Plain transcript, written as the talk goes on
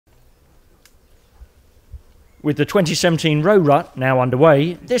With the 2017 Roe Rut now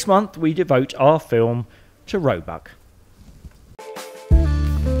underway, this month we devote our film to Roebuck.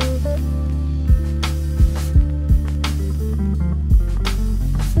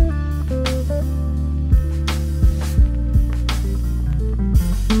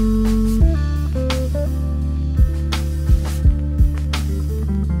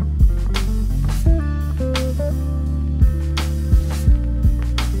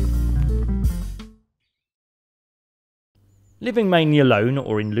 Living mainly alone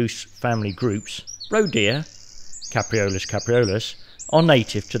or in loose family groups, roe deer, Capreolus capreolus, are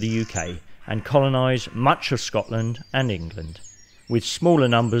native to the UK and colonise much of Scotland and England, with smaller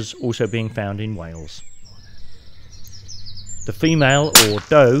numbers also being found in Wales. The female or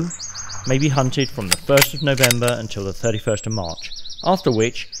doe may be hunted from the 1st of November until the 31st of March, after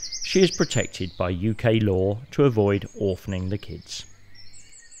which she is protected by UK law to avoid orphaning the kids.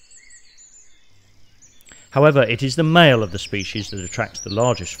 However, it is the male of the species that attracts the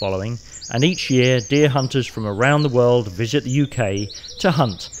largest following, and each year deer hunters from around the world visit the UK to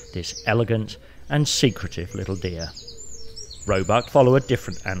hunt this elegant and secretive little deer. Roebuck follow a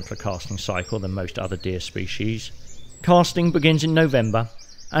different antler casting cycle than most other deer species. Casting begins in November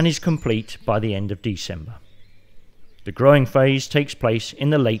and is complete by the end of December. The growing phase takes place in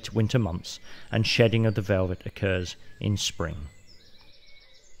the late winter months, and shedding of the velvet occurs in spring.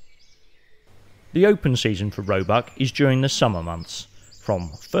 The open season for roebuck is during the summer months,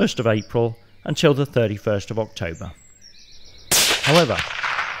 from 1st of April until the 31st of October. However,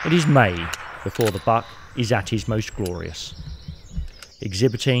 it is May before the buck is at his most glorious,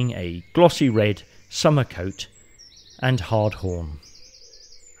 exhibiting a glossy red summer coat and hard horn.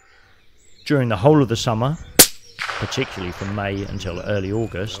 During the whole of the summer, particularly from May until early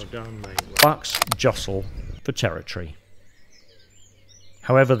August, bucks jostle for territory.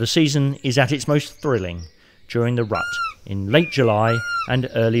 However, the season is at its most thrilling during the rut in late July and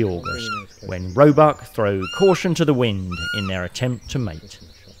early August, when roebuck throw caution to the wind in their attempt to mate.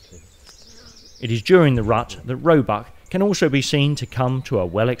 It is during the rut that roebuck can also be seen to come to a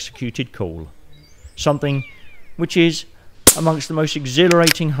well-executed call, something which is amongst the most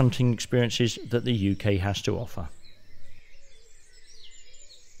exhilarating hunting experiences that the UK has to offer.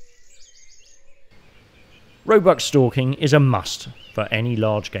 Roebuck stalking is a must for any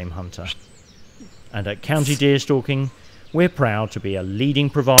large game hunter, and at County Deer Stalking we're proud to be a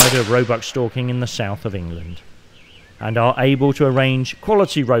leading provider of roebuck stalking in the south of England, and are able to arrange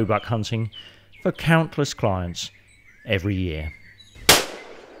quality roebuck hunting for countless clients every year.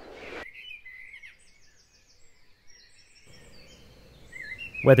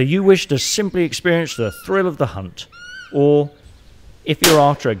 Whether you wish to simply experience the thrill of the hunt, or if you're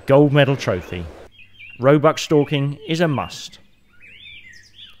after a gold medal trophy, roebuck stalking is a must.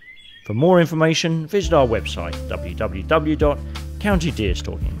 For more information, visit our website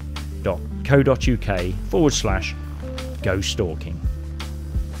www.countydeerstalking.co.uk/go stalking.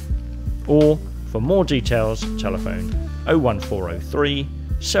 Or for more details, telephone 01403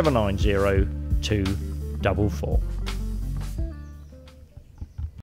 790 244.